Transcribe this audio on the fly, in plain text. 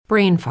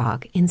brain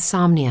fog,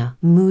 insomnia,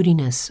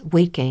 moodiness,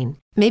 weight gain.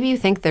 Maybe you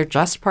think they're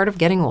just part of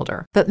getting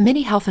older, but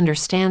MIDI Health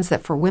understands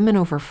that for women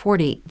over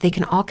 40, they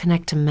can all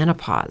connect to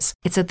menopause.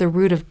 It's at the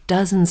root of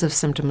dozens of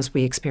symptoms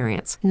we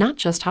experience, not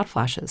just hot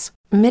flashes.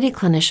 MIDI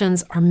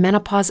clinicians are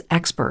menopause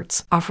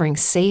experts, offering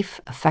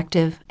safe,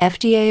 effective,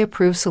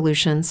 FDA-approved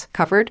solutions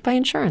covered by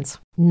insurance.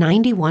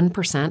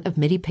 91% of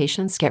MIDI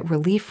patients get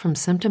relief from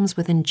symptoms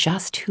within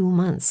just 2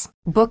 months.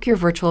 Book your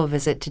virtual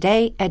visit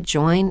today at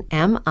joinmidi.com.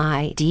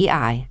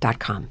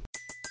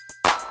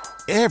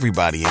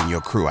 Everybody in your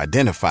crew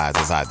identifies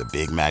as either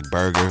Big Mac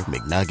Burger,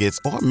 McNuggets,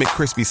 or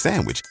McCrispy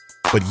Sandwich.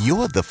 But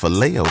you're the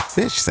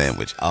Filet-O-Fish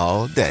Sandwich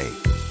all day.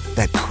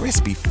 That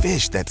crispy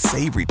fish, that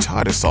savory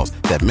tartar sauce,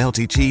 that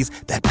melty cheese,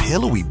 that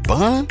pillowy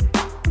bun.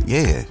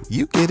 Yeah,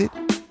 you get it.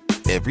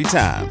 Every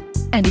time.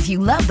 And if you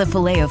love the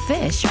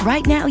Filet-O-Fish,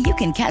 right now you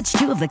can catch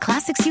 2 of the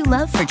classics you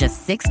love for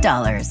just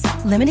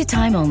 $6. Limited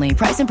time only.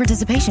 Price and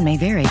participation may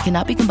vary.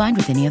 Cannot be combined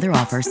with any other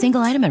offer.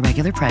 Single item at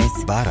regular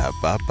price.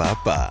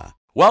 Ba-da-ba-ba-ba.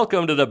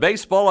 Welcome to the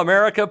Baseball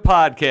America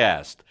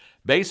podcast.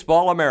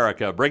 Baseball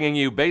America, bringing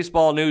you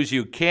baseball news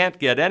you can't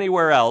get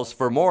anywhere else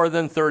for more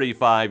than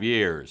 35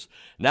 years.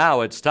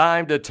 Now it's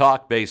time to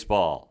talk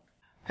baseball.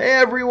 Hey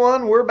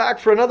everyone, we're back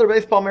for another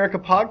Baseball America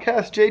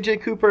podcast.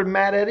 JJ Cooper and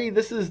Matt Eddy.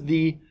 This is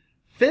the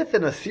 5th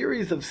in a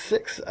series of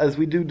 6 as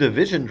we do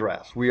division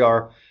drafts. We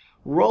are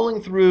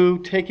rolling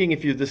through, taking,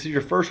 if this is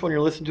your first one you're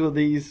listening to of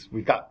these,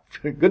 we've got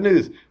good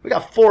news. We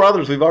got 4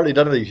 others we've already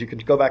done of these. You can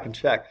go back and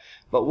check.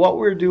 But what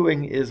we're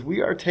doing is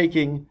we are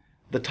taking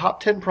the top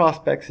 10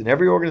 prospects in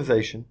every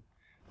organization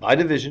by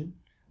division,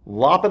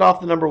 lopping off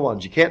the number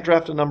ones. You can't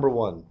draft a number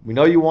one. We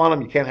know you want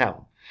them, you can't have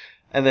them.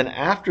 And then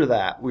after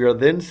that, we are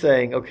then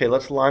saying, okay,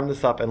 let's line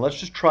this up and let's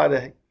just try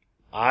to,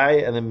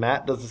 and then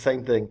Matt does the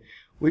same thing.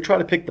 We try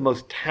to pick the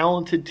most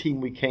talented team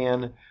we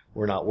can.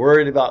 We're not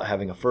worried about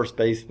having a first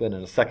baseman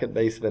and a second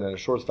baseman and a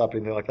shortstop or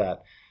anything like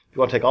that. If you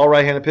want to take all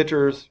right-handed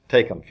pitchers,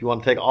 take them. If you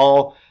want to take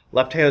all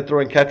left-handed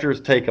throwing catchers,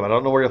 take them. I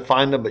don't know where you'll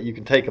find them, but you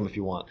can take them if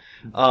you want.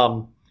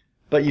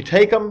 But you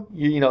take them,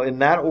 you know, in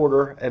that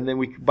order, and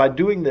then by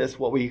doing this,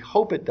 what we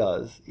hope it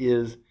does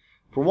is,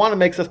 for one, it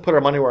makes us put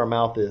our money where our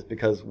mouth is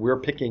because we're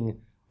picking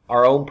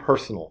our own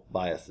personal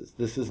biases.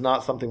 This is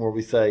not something where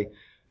we say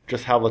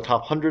just how the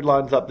top 100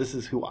 lines up. This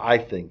is who I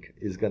think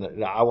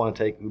I want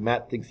to take, who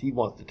Matt thinks he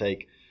wants to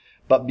take.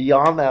 But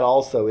beyond that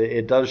also,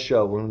 it does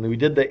show. When we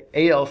did the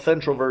AL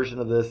Central version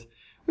of this,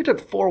 we took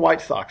 4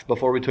 White Sox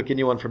before we took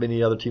anyone from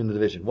any other team in the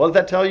division. What does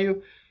that tell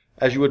you?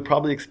 As you would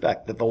probably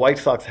expect, that the White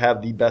Sox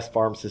have the best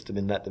farm system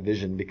in that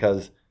division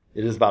because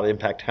it is about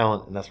impact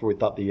talent, and that's where we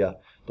thought the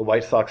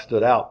White Sox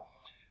stood out.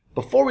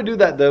 Before we do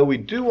that, though, we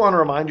do want to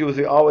remind you, as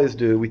we always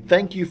do, we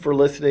thank you for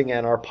listening,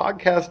 and our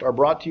podcasts are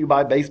brought to you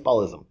by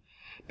Baseballism.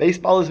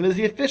 Baseballism is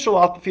the official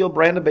off-the-field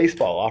brand of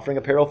baseball, offering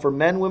apparel for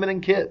men, women,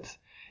 and kids.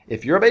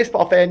 If you're a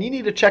baseball fan, you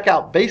need to check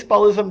out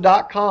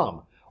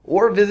Baseballism.com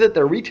or visit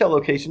their retail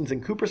locations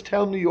in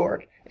Cooperstown, New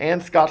York,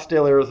 and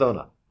Scottsdale,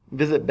 Arizona.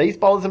 Visit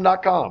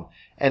Baseballism.com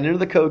and enter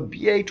the code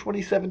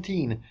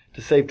BA2017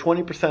 to save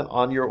 20%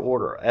 on your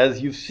order.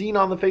 As you've seen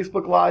on the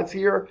Facebook Lives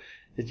here,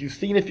 as you've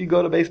seen if you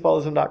go to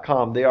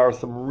Baseballism.com, they are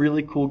some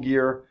really cool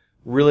gear.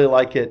 Really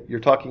like it. You're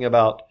talking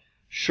about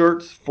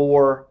shirts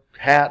for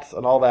hats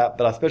and all that,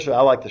 but especially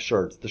I like the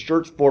shirts. The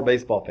shirts for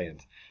baseball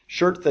fans.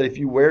 Shirts that if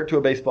you wear it to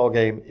a baseball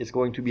game, it's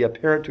going to be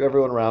apparent to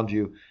everyone around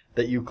you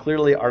that you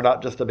clearly are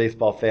not just a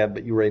baseball fan,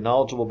 but you are a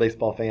knowledgeable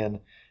baseball fan.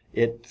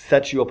 It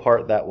sets you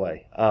apart that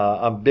way.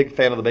 I'm a big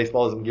fan of the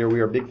Baseballism gear. We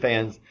are big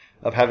fans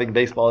of having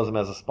Baseballism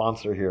as a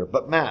sponsor here.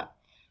 But Matt,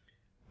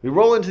 we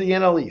roll into the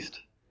NL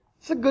East.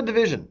 It's a good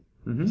division.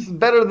 Mm-hmm. This is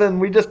better than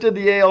we just did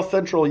the AL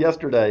Central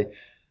yesterday.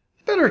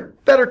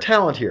 Better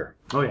talent here.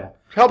 Oh, yeah.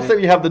 Helps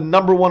that you have the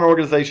number one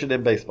organization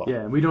in baseball.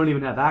 Yeah, and we don't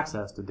even have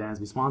access to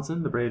Dansby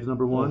Swanson, the Braves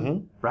number one,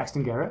 mm-hmm.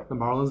 Braxton Garrett, the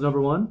Marlins number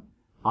one,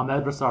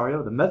 Ahmed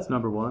Rosario, the Mets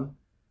number one,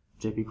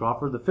 J.P.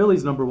 Crawford, the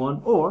Phillies number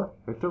one, or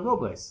Victor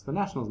Robles, the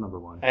Nationals number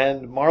one.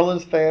 And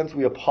Marlins fans,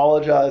 we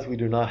apologize. We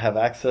do not have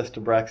access to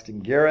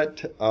Braxton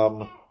Garrett.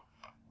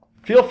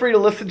 Feel free to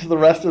listen to the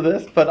rest of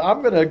this, but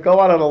I'm going to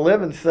go out on a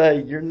limb and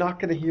say you're not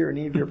going to hear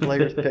any of your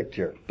players picked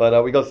here.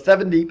 But we go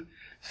 7 deep.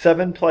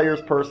 7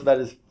 players per, so that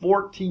is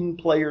 14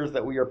 players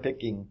that we are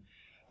picking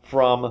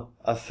from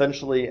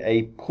essentially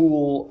a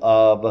pool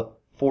of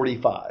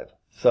 45.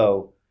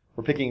 So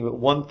we're picking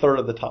 1/3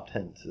 of the top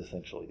 10s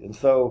essentially. And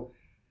so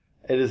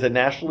it is a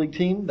National League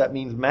team. That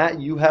means,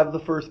 Matt, you have the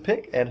first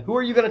pick. And who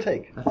are you going to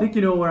take? I think you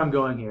know where I'm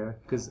going here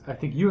because I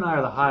think you and I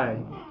are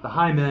the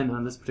high men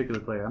on this particular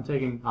player. I'm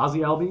taking Ozzie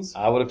Albies.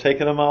 I would have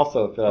taken him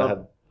also if I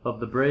had. Of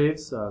the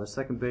Braves, the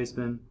second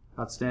baseman.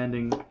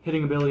 Outstanding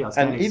hitting ability,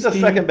 outstanding And he's speed. a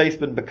second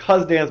baseman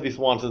because Dansby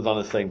Swanson's on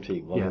the same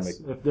team.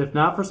 Yes, if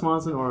not for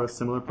Swanson or a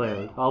similar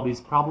player,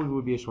 Albies probably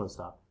would be a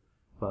shortstop.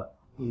 But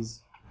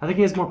I think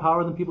he has more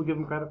power than people give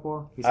him credit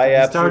for. He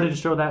started to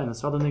show that in the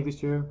Southern League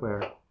this year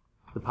where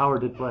the power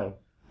did play.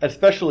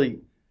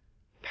 Especially,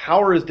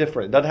 power is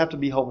different. It doesn't have to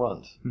be home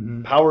runs.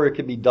 Mm-hmm. Power, it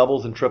can be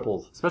doubles and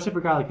triples. Especially for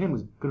a guy like him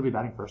who's going to be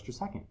batting first or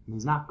second. And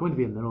he's not going to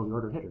be a middle of the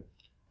order hitter.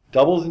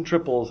 doubles and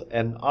triples,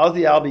 and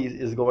Ozzie Albies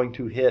is going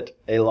to hit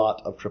a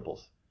lot of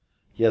triples.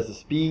 He has the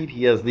speed.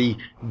 He has the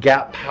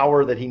gap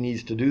power that he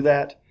needs to do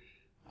that.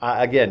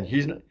 Again,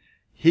 he's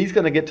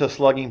going to get to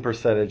slugging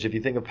percentage. If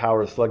you think of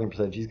power as slugging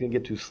percentage, he's going to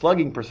get to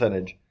slugging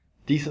percentage,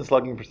 decent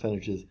slugging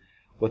percentages,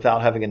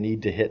 without having a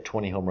need to hit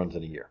 20 home runs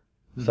in a year.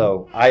 Mm-hmm.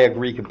 So I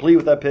agree completely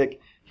with that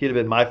pick. He'd have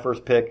been my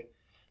first pick.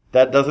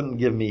 That doesn't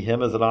give me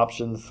him as an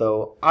option.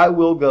 So I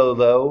will go,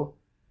 though,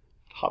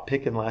 top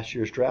pick in last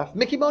year's draft,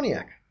 Mickey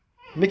Moniak.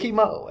 Mickey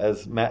Mo,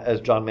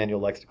 as John Manuel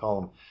likes to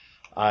call him.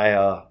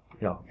 I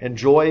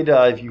enjoyed,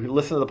 if you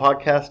listen to the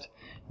podcast,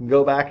 you can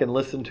go back and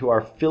listen to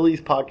our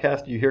Phillies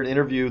podcast. You hear an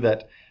interview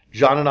that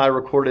John and I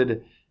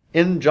recorded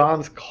in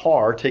John's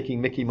car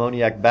taking Mickey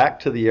Moniak back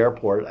to the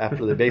airport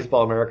after the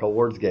Baseball America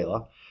Awards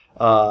Gala.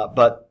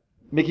 But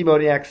Mickey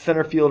Moniak,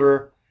 center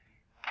fielder.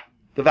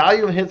 The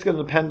value of a hit's going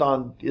to depend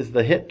on, is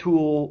the hit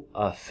tool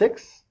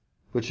 6,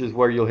 which is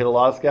where you'll hit a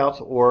lot of scouts,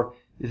 or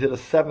is it a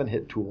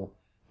 7-hit tool,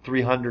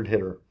 300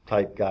 hitter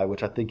type guy,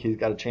 which I think he's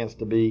got a chance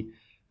to be.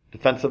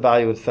 Defensive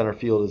value in center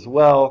field as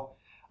well.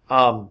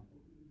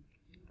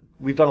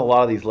 We've done a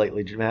lot of these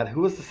lately, Matt.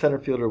 Who was the center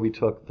fielder we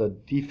took? The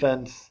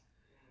defense,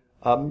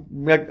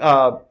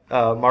 Manuel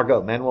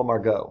Margot.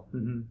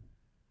 Mm-hmm.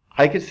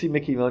 I could see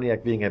Mickey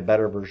Moniak being a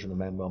better version of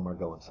Manuel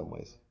Margot in some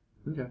ways.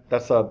 Okay,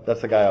 that's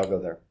a guy I'll go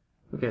there.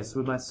 Okay, so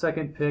with my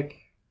second pick,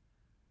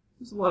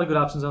 there's a lot of good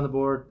options on the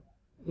board.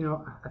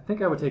 I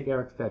think I would take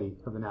Erick Fedde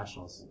of the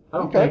Nationals. I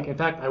don't think. In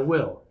fact, I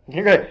will.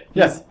 Okay.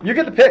 Yes, you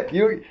get to pick.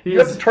 You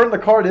have to turn the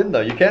card in,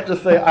 though. You can't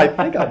just say, I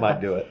think I might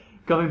do it.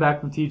 Coming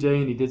back from TJ,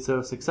 and he did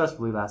so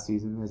successfully last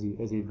season as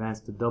he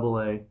advanced to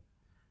Double-A.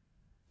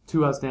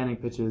 2 outstanding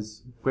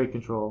pitches, great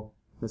control,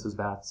 misses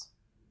bats.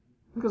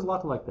 I think there's a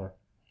lot to like there.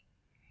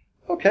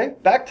 Okay,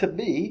 back to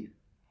me.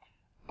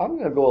 I'm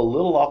going to go a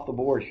little off the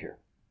board here.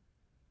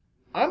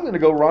 I'm going to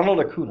go Ronald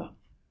Acuna.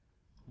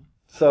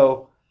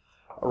 So,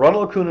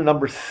 Ronald Acuna,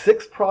 number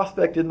 6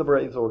 prospect in the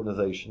Braves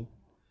organization.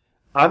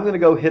 I'm going to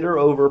go hitter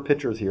over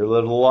pitchers here.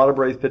 There's a lot of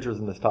Braves pitchers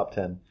in this top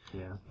 10.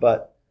 Yeah.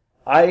 But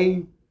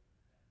I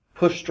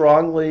pushed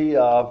strongly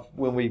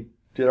when we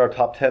did our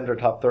top 10s or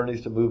top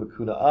 30s to move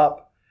Acuna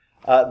up.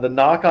 The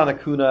knock on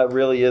Acuna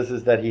really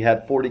is that he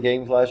had 40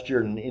 games last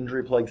year in an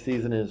injury-plagued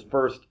season in his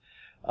first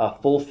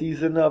full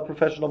season of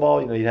professional ball.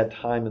 He had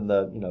time in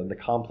the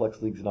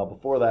complex leagues and all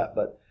before that,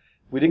 but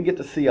we didn't get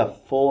to see a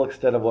full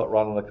extent of what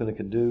Ronald Acuna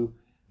could do.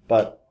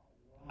 But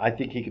I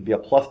think he could be a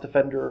plus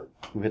defender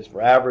who hits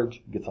for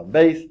average, gets on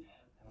base,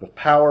 with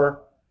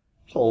power.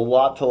 There's a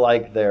lot to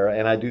like there,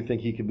 and I do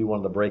think he could be one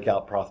of the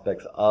breakout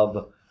prospects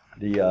of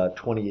the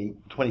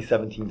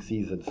 2017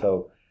 season.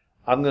 So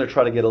I'm going to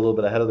try to get a little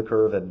bit ahead of the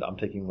curve, and I'm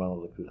taking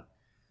Ronald Acuna.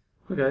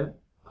 Okay.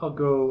 I'll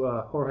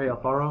go Jorge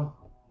Alfaro,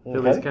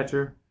 Phillies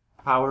catcher.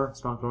 Power,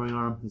 strong throwing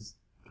arm. He's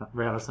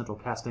right out of central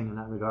casting in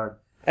that regard.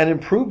 And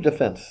improved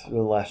defense in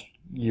the last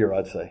year,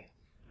 I'd say.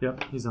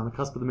 Yep, he's on the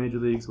cusp of the major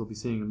leagues. We'll be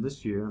seeing him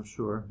this year, I'm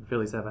sure. The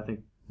Phillies have, I think,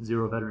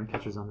 0 veteran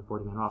catchers on the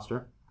 40-man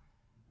roster,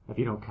 if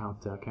you don't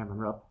count Cameron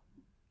Rupp.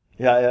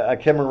 Yeah,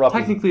 Cameron Rupp.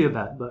 Technically a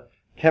vet, but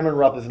Cameron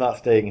Rupp is not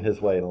staying in his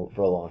way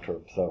for a long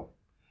term. So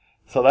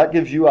that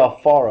gives you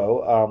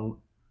Alfaro.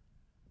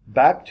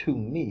 Back to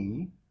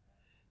me,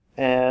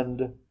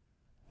 and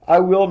I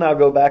will now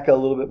go back a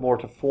little bit more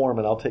to form,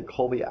 and I'll take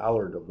Colby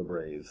Allard of the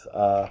Braves.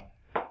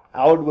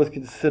 Allard was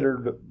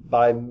considered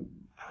by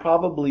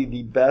probably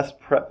the best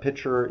prep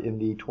pitcher in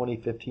the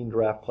 2015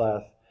 draft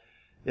class,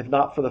 if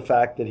not for the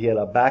fact that he had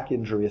a back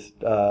injury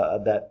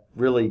that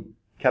really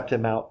kept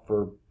him out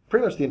for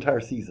pretty much the entire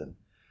season.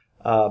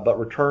 But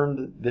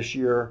returned this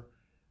year,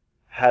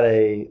 had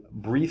a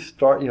brief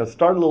start,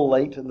 started a little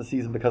late in the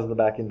season because of the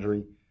back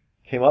injury,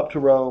 came up to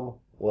Rome,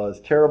 was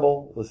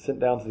terrible, was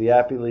sent down to the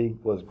Appy League,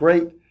 was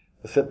great,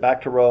 was sent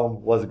back to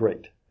Rome, was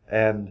great.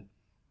 And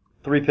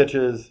 3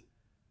 pitches,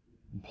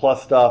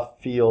 plus stuff,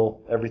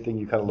 feel, everything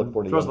you kind of look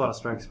for. Throws a lot of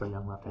strikes for a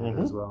young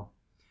left-hander as well.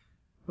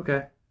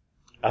 Okay.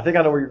 I think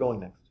I know where you're going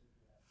next.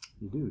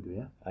 You do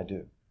you? I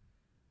do.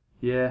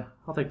 Yeah,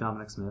 I'll take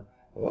Dominic Smith.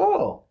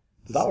 Oh,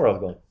 that's not where I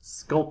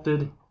was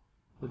going.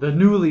 The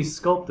newly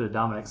sculpted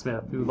Dominic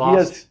Smith, who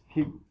lost.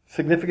 He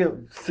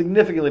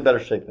significantly better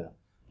shape now.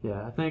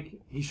 Yeah, I think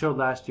he showed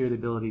last year the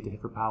ability to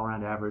hit for power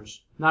and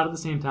average. Not at the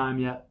same time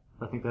yet,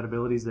 but I think that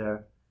ability's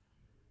there.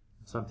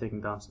 So I'm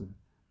taking Dom Smith.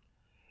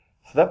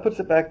 So that puts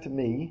it back to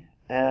me,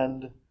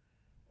 and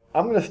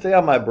I'm going to stay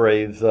on my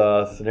Braves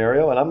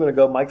scenario, and I'm going to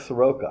go Mike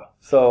Soroka.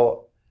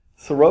 So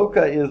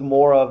Soroka is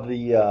more of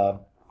the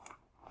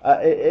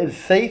as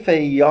safe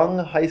a young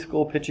high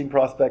school pitching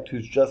prospect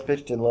who's just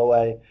pitched in low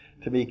A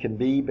to me can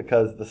be,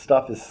 because the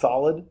stuff is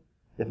solid,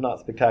 if not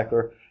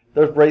spectacular.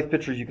 There's Braves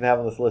pitchers you can have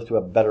on this list who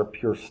have better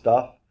pure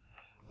stuff,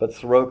 but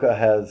Soroka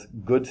has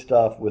good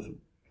stuff with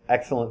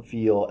excellent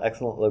feel,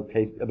 excellent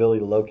ability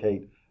to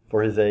locate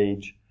for his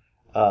age.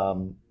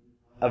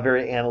 A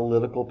very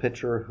analytical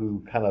pitcher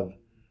who kind of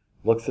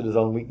looks at his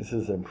own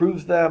weaknesses and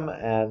improves them,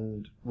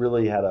 and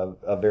really had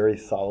a very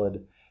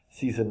solid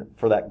season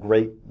for that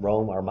great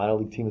Rome, our minor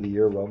league team of the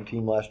year, Rome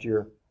team last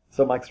year.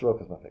 So Mike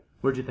Soroka's my pick.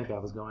 Where'd you think I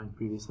was going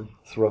previously?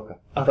 Soroka.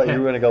 I thought you were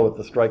going to go with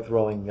the strike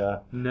throwing.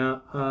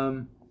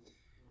 No.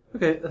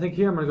 Okay, I think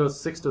here I'm going to go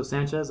Sixto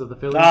Sanchez of the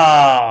Phillies.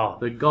 Oh!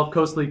 The Gulf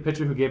Coast League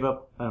pitcher who gave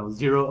up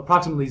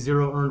approximately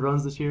 0 earned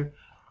runs this year.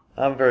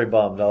 I'm very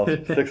bummed.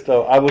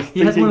 Sixto. He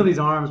has one of these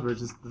arms where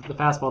just the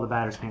fastball the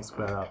batters can't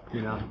square up.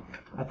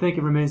 I think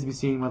it remains to be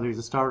seen whether he's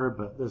a starter,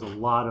 but there's a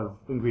lot of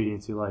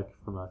ingredients you like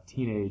from a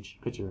teenage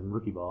pitcher in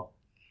rookie ball.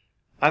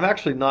 I'm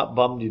actually not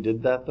bummed you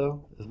did that,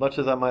 though. As much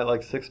as I might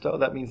like Sixto,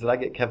 that means that I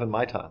get Kevin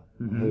Maitan,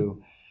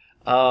 who,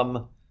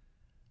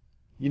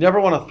 you never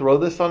want to throw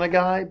this on a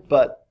guy,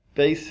 but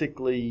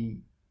basically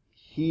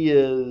he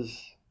has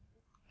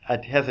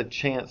a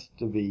chance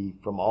to be,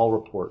 from all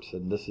reports,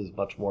 and this is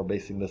much more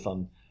basing this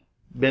on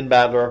Ben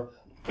Badler,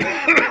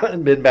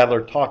 and Ben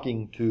Badler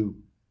talking to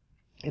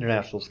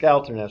international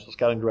scouts, international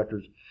scouting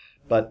directors,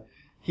 but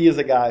he is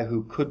a guy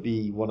who could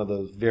be one of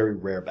those very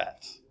rare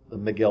bats, the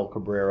Miguel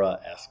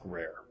Cabrera-esque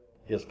rare,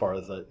 as far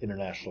as an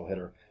international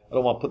hitter. I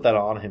don't want to put that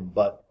on him,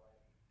 but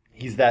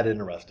he's that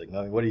interesting.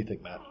 I mean, what do you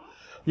think, Matt?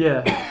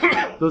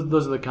 Yeah,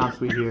 those are the comps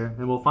we hear,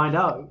 and we'll find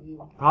out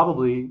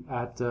probably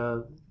at.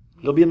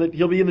 He'll be in the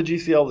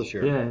GCL this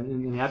year. Yeah,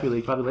 in the Happy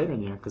League probably later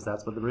in the year because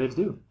that's what the Braves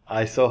do.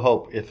 I so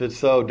hope. If it's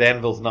so,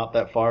 Danville's not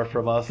that far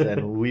from us,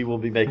 and we will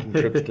be making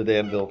trips to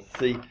Danville to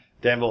see.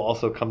 Danville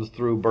also comes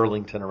through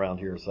Burlington around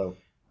here, so.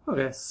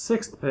 Okay,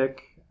 6th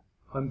pick.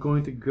 I'm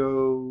going to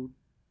go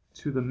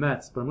to the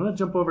Mets, but I'm going to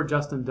jump over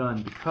Justin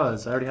Dunn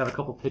because I already have a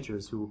couple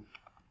pitchers who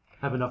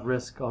have enough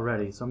risk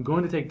already. So I'm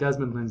going to take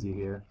Desmond Lindsay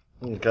here.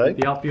 Okay.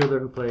 The outfielder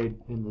who played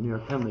in the New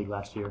York Penn League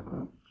last year.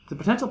 It's a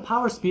potential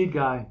power speed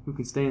guy who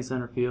can stay in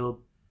center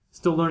field.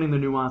 Still learning the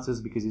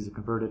nuances because he's a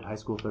converted high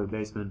school third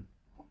baseman.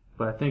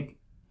 But I think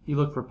you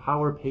look for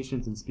power,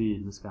 patience, and speed,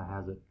 and this guy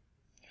has it.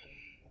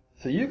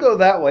 So you go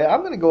that way.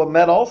 I'm going to go a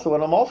Met also,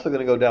 and I'm also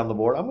going to go down the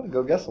board. I'm going to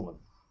go Gesselman.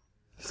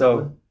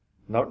 So,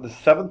 the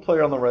 7th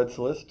player on the Reds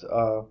list,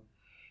 the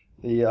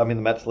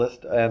Mets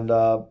list, and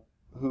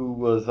who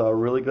was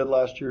really good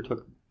last year,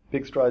 took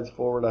big strides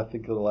forward, I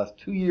think, in the last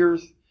 2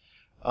 years.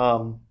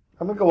 I'm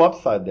going to go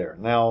upside there.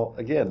 Now,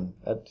 again,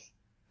 that's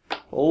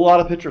a lot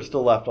of pitchers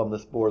still left on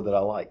this board that I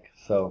like.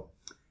 So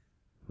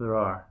there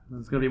are.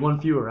 There's going to be one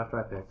fewer after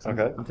I pick. So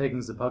okay. I'm taking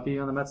Zapucki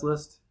on the Mets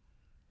list.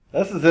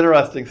 This is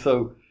interesting.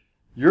 So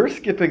you're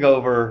skipping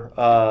over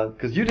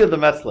because you did the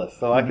Mets list,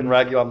 so I can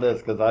rag you on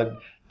this because I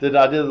did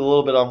a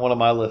little bit on one of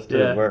my lists too.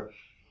 Yeah.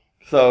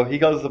 So he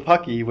goes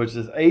Zapucki, which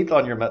is 8th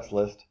on your Mets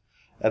list,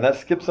 and that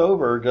skips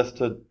over just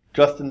to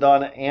Justin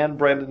Dunn and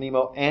Brandon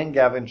Nimmo and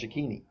Gavin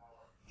Cecchini.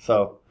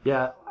 So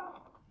yeah,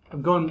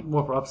 I'm going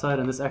more for upside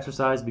in this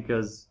exercise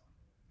because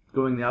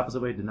going the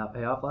opposite way did not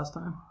pay off last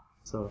time.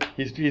 So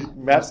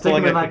Matt's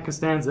sticking with my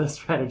Costanza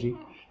strategy.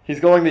 He's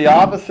going the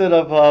opposite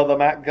of the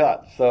Matt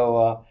Gut.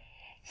 So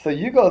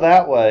you go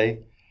that way.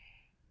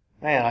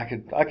 Man,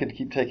 I could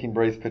keep taking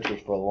Braves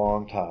pitchers for a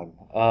long time.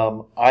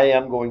 I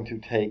am going to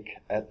take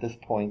at this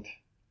point.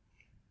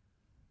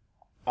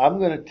 I'm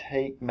going to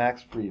take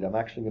Max Fried. I'm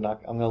actually going to.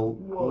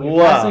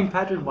 You're passing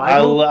Patrick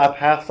Weigel? I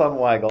pass on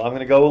Weigel. I'm going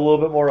to go a little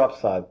bit more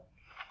upside.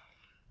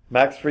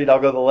 Max Fried, I'll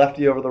go the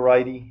lefty over the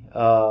righty.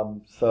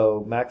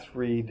 So Max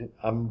Fried,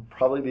 I'm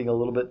probably being a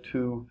little bit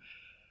too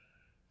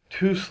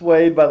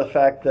swayed by the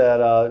fact that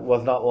it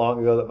was not long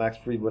ago that Max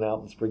Fried went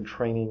out in spring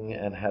training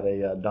and had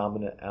a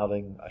dominant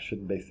outing. I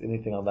shouldn't base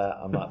anything on that.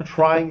 I'm not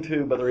trying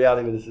to, but the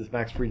reality of it is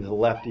Max Fried is a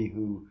lefty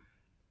who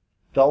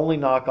the only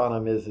knock on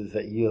him is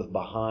that he is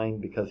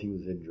behind because he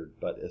was injured.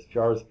 But as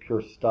far as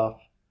pure stuff,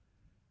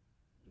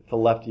 it's a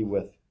lefty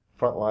with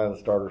front line of the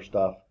starter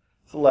stuff.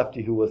 It's a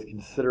lefty who was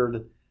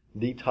considered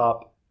the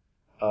top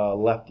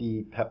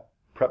lefty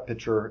prep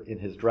pitcher in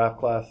his draft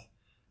class.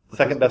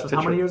 Second best pitcher.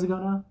 How many years ago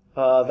now?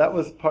 That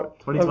was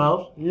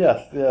 2012?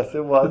 Yes,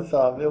 it was.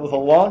 It was a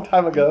long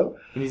time ago.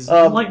 And he's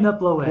lighting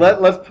up low end.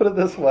 Let's put it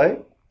this way.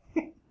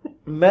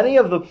 Many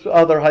of the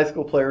other high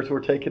school players who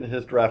were taken in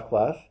his draft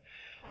class,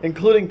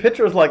 including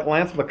pitchers like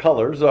Lance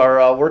McCullers,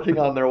 are working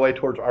on their way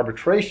towards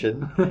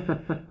arbitration.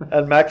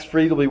 And Max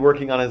Fried will be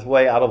working on his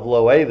way out of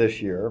low A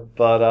this year.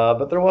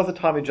 But there was a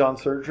Tommy John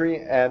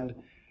surgery, and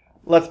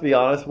let's be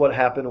honest, what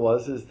happened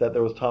was that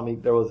there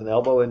was an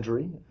elbow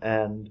injury,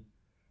 and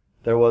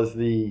there was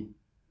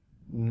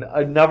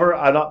I'm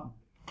not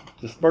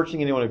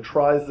besmirching anyone who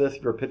tries this.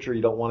 If you're a pitcher,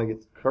 you don't want to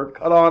get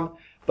cut on.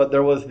 But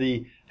there was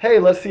hey,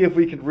 let's see if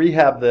we can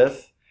rehab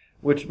this,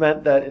 which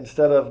meant that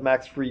instead of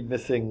Max Fried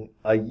missing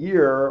a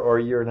year or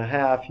a year and a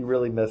half, he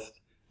really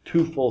missed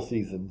 2 full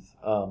seasons.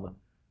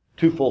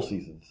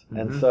 Mm-hmm.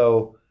 And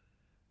so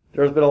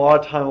there's been a lot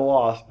of time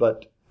lost,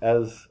 but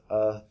as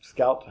many a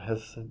scout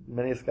has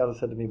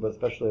said to me, but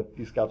especially a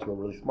few scouts who are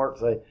really smart,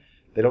 say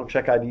they don't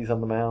check IDs on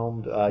the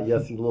mound.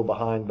 Yes, he's a little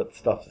behind, but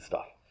stuff's the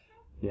stuff.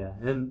 Yeah,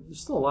 and there's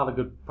still a lot of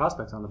good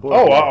prospects on the board.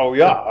 Oh,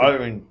 yeah. I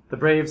mean, the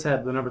Braves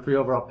had the number 3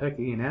 overall pick.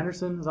 Ian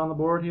Anderson is on the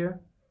board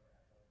here.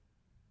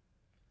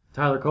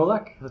 Tyler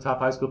Kolek, the top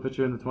high school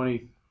pitcher in the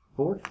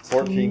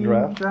 2014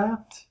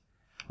 draft.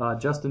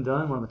 Justin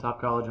Dunn, one of the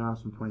top college arms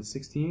from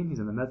 2016. He's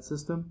in the Mets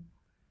system.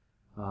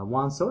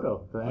 Juan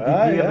Soto, the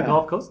MVP of the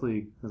Gulf Coast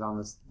League, is on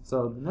this.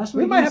 So the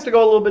National We might have to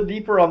go a little bit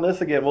deeper on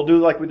this again. We'll do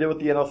like we did with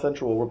the NL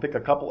Central. We'll pick a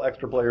couple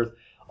extra players.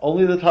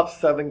 Only the top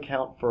 7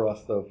 count for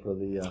us, though, for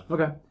the...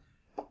 Okay.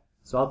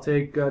 So I'll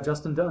take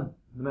Justin Dunn,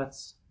 the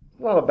Mets.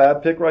 Not a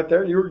bad pick right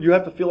there. You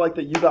have to feel like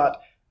that you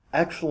got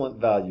excellent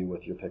value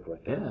with your pick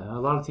right there. Yeah, a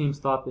lot of teams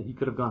thought that he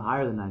could have gone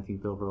higher than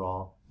 19th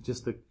overall.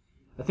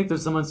 I think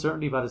there's some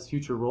uncertainty about his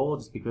future role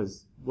just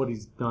because what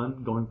he's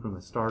done going from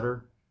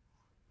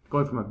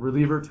a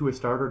reliever to a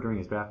starter during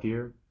his draft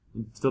year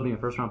and still being a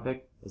first-round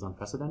pick is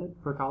unprecedented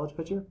for a college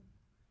pitcher,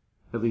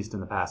 at least in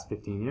the past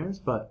 15 years.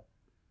 But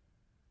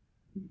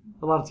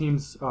a lot of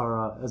teams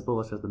are as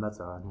bullish as the Mets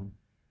are on him.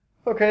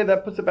 Okay,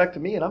 that puts it back to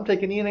me, and I'm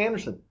taking Ian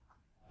Anderson.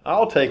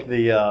 I'll take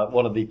the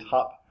one of the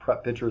top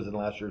prep pitchers in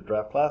last year's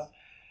draft class.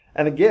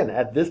 And again,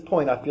 at this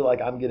point, I feel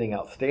like I'm getting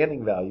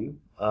outstanding value.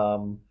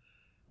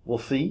 We'll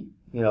see.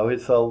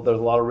 There's a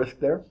lot of risk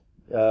there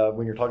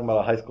when you're talking about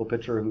a high school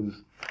pitcher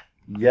who's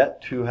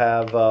yet to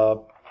have a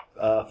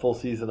full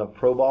season of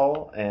pro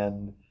ball.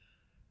 And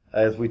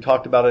as we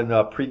talked about in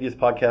a previous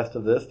podcast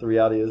of this, the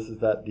reality is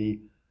that the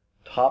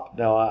top.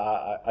 Now,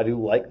 I do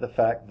like the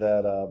fact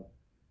that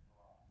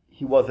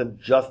he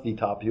wasn't just the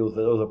top. There was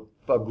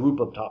a group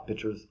of top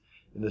pitchers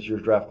in this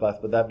year's draft class.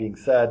 But that being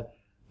said,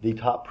 the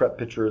top prep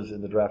pitchers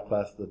in the draft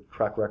class, the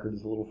track record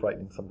is a little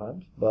frightening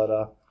sometimes. But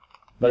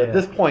at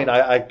this point,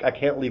 I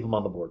can't leave him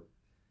on the board.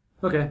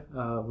 Okay,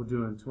 we're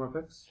doing 2 more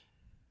picks.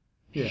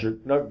 Yeah. Sure.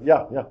 No,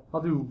 yeah.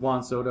 I'll do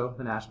Juan Soto,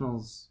 the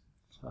Nationals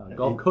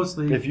Gulf Coast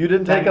League. If you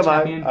didn't take him,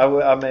 I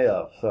may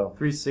have. So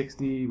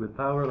 360 with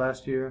power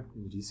last year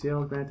in the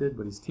GCL, granted,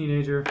 but he's a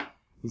teenager.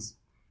 He's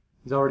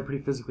already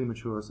pretty physically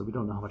mature, so we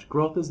don't know how much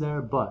growth is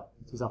there, but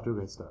he's off to a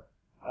great start.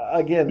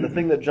 Again, the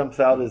thing that jumps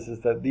out is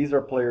that these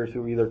are players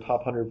who are either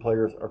top 100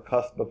 players or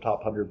cusp of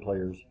top 100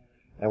 players,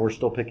 and we're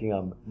still picking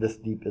them this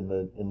deep in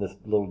this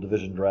little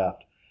division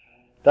draft.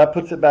 That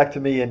puts it back to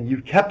me, and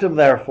you kept him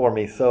there for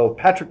me. So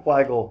Patrick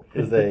Weigel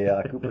is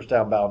a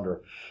Cooperstown bounder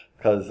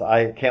because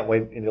I can't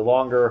wait any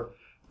longer.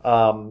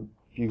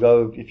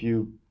 If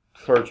you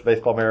search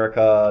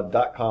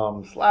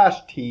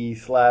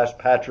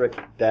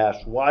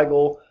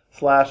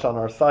baseballamerica.com/T/Patrick-Weigel/ on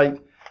our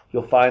site,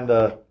 you'll find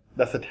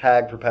that's a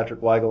tag for Patrick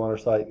Weigel on our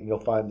site, and you'll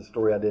find the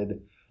story I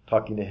did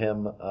talking to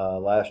him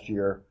last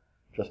year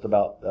just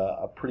about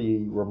a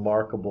pretty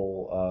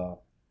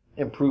remarkable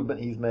improvement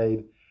he's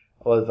made.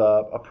 It was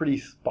a pretty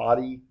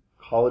spotty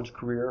college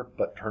career,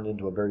 but turned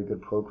into a very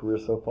good pro career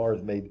so far.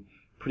 Has made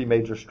pretty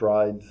major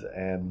strides,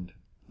 and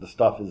the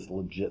stuff is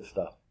legit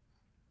stuff.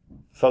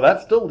 So that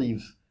still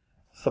leaves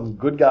some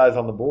good guys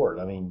on the board.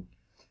 I mean,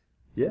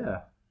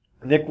 yeah,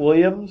 Nick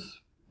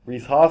Williams,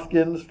 Rhys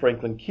Hoskins,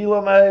 Franklin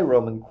Kilome,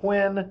 Roman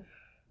Quinn,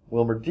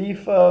 Wilmer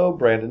Defoe,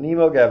 Brandon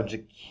Nimmo, Gavin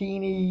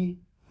Cicchini,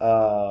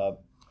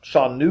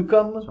 Sean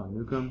Newcomb.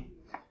 Okay.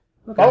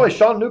 By the way,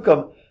 Sean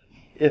Newcomb,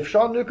 if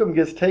Sean Newcomb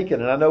gets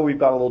taken, and I know we've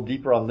gone a little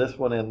deeper on this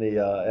one in the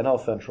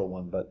NL Central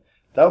one, but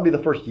that would be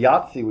the first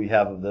Yahtzee we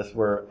have of this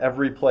where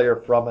every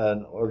player from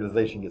an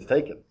organization gets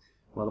taken.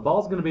 Well, the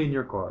ball's going to be in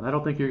your court, and I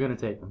don't think you're going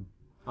to take him.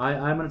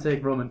 I'm going to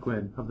take Roman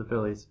Quinn of the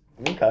Phillies.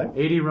 Okay.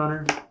 80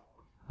 runner,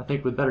 I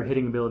think with better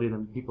hitting ability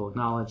than people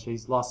acknowledge.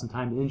 He's lost some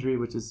time to injury,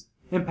 which has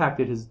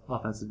impacted his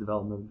offensive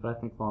development, but I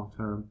think long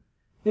term,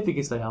 if he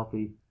can stay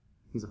healthy,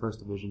 he's a first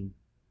division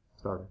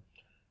starter.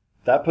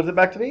 That puts it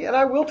back to me, and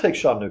I will take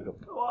Sean Newcomb.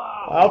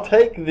 Wow. I'll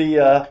take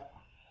the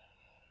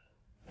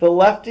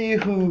lefty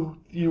who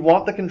you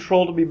want the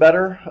control to be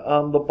better.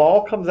 The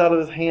ball comes out of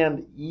his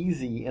hand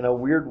easy in a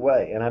weird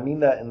way, and I mean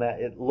that in that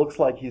it looks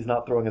like he's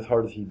not throwing as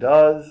hard as he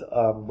does,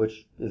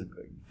 which is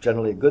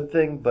generally a good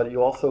thing, but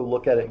you also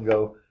look at it and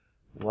go,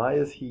 why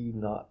is he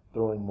not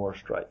throwing more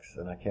strikes?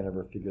 And I can't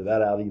ever figure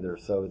that out either.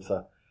 So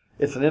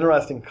it's an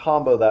interesting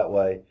combo that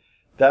way.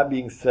 That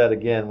being said,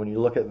 again, when you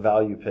look at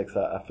value picks,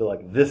 I feel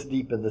like this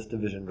deep in this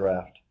division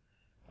draft,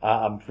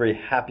 I'm very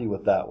happy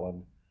with that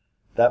one.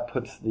 That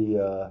puts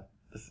the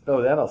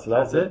so that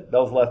was it. That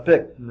was the last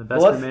pick. And the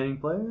best remaining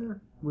player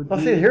would be...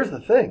 See, here's the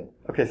thing.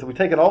 Okay, so we've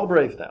taken all the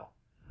Braves now.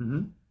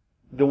 Mm-hmm.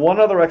 The one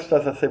other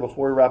exercise I say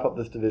before we wrap up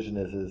this division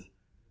is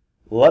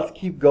let's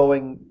keep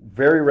going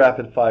very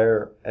rapid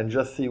fire and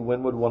just see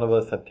when would one of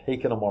us have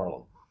taken a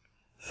Marlin.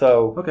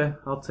 So okay,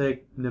 I'll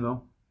take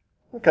Nimmo.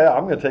 Okay,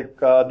 I'm going to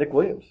take Nick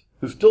Williams,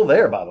 who's still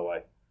there, by the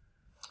way.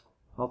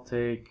 I'll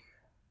take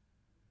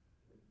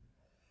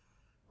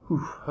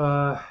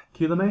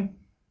Kilome.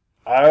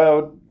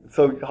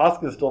 So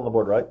Hoskins is still on the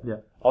board, right? Yeah.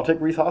 I'll take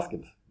Rhys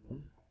Hoskins.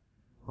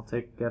 I'll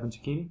take Gavin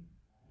Cicchini.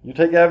 You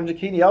take Gavin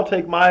Cicchini. I'll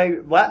take my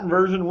Latin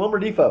version, Wilmer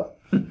Defoe.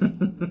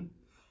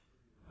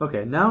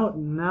 Okay,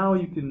 now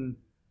you can...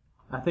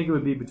 I think it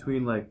would be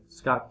between, like,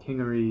 Scott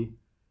Kingery.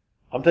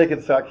 I'm taking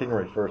Scott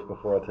Kingery first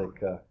before I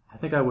take... I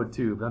think I would,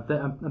 too. But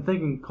I'm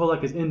thinking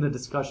Kolek is in the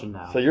discussion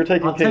now. So you're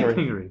taking Kingery. I'll take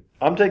Kingery.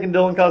 I'm taking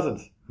Dylan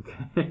Cousins.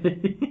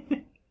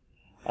 Okay.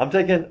 I'll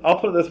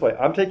put it this way.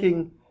 I'm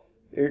taking...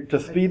 To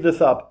speed this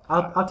up...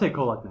 I'll take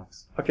Kolek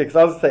next. Okay, because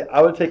I was going to say,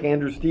 I would take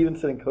Andrew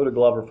Stevenson and Coda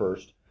Glover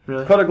first.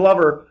 Really? Coda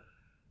Glover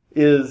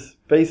is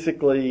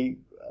basically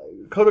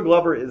Dakota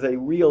Glover is a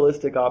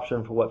realistic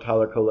option for what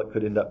Tyler Kolek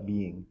could end up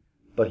being.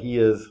 But he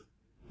is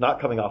not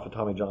coming off of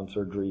Tommy John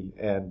surgery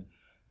and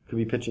could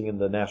be pitching in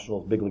the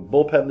Nationals' big league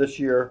bullpen this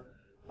year.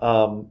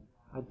 I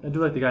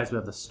do like the guys who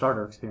have the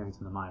starter experience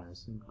in the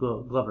minors.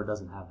 Glover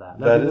doesn't have that.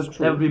 That is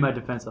true. That would be my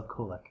defense of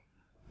Kolek.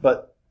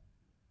 But,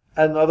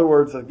 in other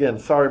words, again,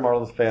 sorry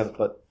Marlins fans,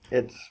 but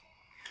it's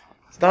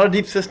not a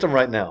deep system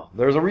right now.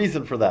 There's a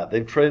reason for that.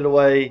 They've traded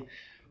away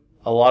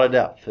a lot of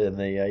depth. And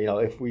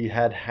if we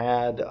had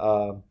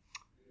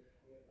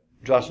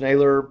Josh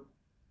Naylor,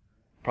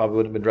 probably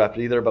wouldn't have been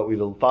drafted either, but we'd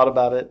have thought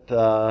about it.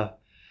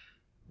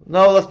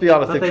 No, let's be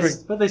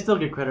honest. But they still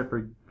get credit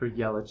for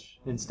Yelich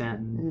and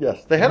Stanton.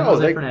 Yes, they had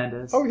Jose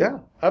Fernandez. Oh yeah,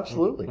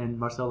 absolutely. And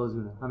Marcel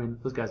Ozuna. I mean,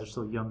 those guys are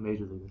still young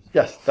major leaguers.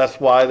 Yes, that's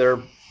why they're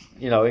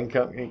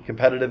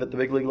competitive at the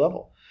big league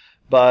level.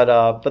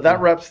 But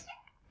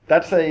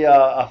that's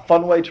a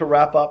fun way to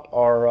wrap up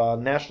our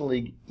National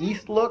League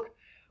East look.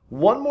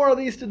 One more of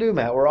these to do,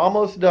 Matt. We're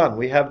almost done.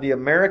 We have the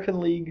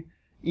American League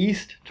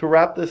East to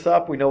wrap this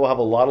up. We know we'll have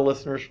a lot of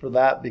listeners for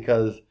that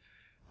because,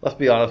 let's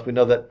be honest, we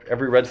know that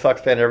every Red Sox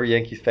fan, every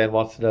Yankees fan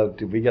wants to know,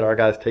 did we get our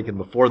guys taken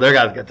before their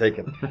guys got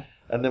taken?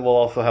 And then we'll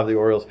also have the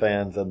Orioles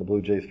fans and the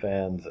Blue Jays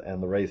fans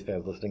and the Rays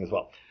fans listening as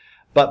well.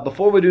 But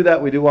before we do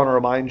that, we do want to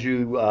remind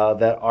you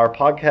that our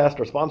podcasts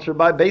are sponsored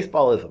by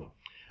Baseballism.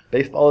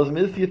 Baseballism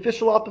is the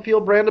official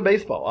off-the-field brand of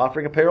baseball,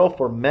 offering apparel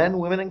for men,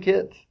 women, and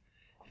kids.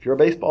 If you're a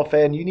baseball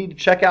fan, you need to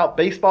check out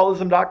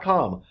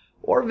Baseballism.com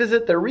or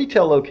visit their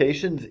retail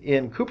locations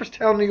in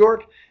Cooperstown, New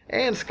York,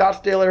 and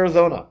Scottsdale,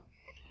 Arizona.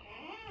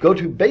 Go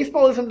to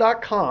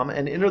Baseballism.com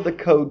and enter the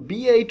code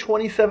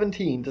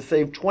BA2017 to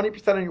save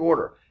 20% on your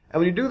order.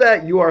 And when you do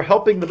that, you are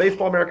helping the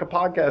Baseball America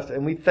podcast,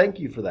 and we thank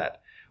you for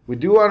that. We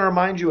do want to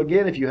remind you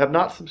again, if you have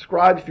not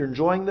subscribed, if you're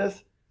enjoying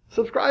this,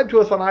 subscribe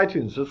to us on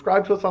iTunes,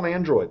 subscribe to us on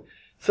Android,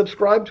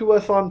 subscribe to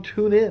us on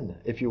TuneIn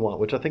if you want,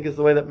 which I think is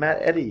the way that Matt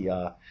Eddy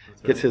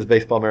gets his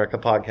Baseball America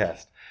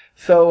podcast.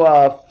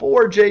 So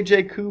for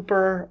J.J.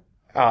 Cooper,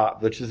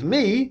 which is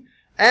me,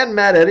 and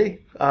Matt Eddy,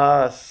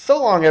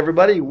 so long,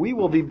 everybody. We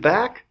will be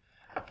back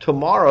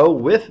tomorrow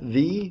with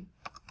the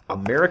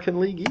American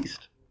League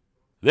East.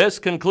 This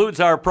concludes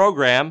our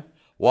program.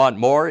 Want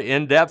more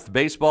in-depth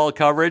baseball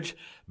coverage?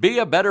 Be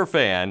a better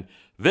fan.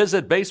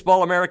 Visit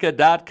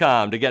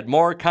BaseballAmerica.com to get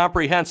more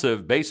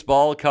comprehensive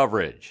baseball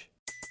coverage.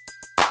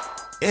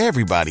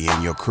 Everybody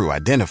in your crew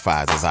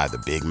identifies as either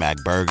Big Mac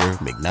Burger,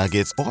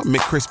 McNuggets, or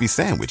McCrispy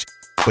Sandwich.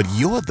 But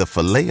you're the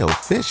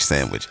Filet-O-Fish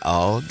Sandwich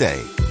all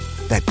day.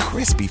 That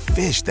crispy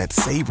fish, that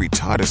savory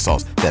tartar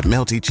sauce, that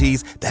melty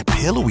cheese, that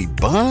pillowy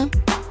bun.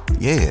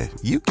 Yeah,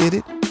 you get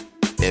it.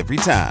 Every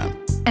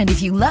time. And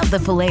if you love the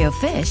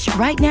Filet-O-Fish,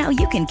 right now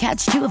you can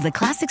catch two of the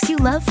classics you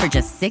love for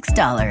just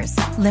 $6.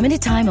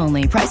 Limited time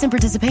only. Price and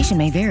participation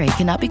may vary.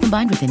 Cannot be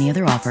combined with any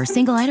other offer.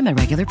 Single item at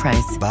regular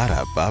price.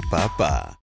 Ba-da-ba-ba-ba.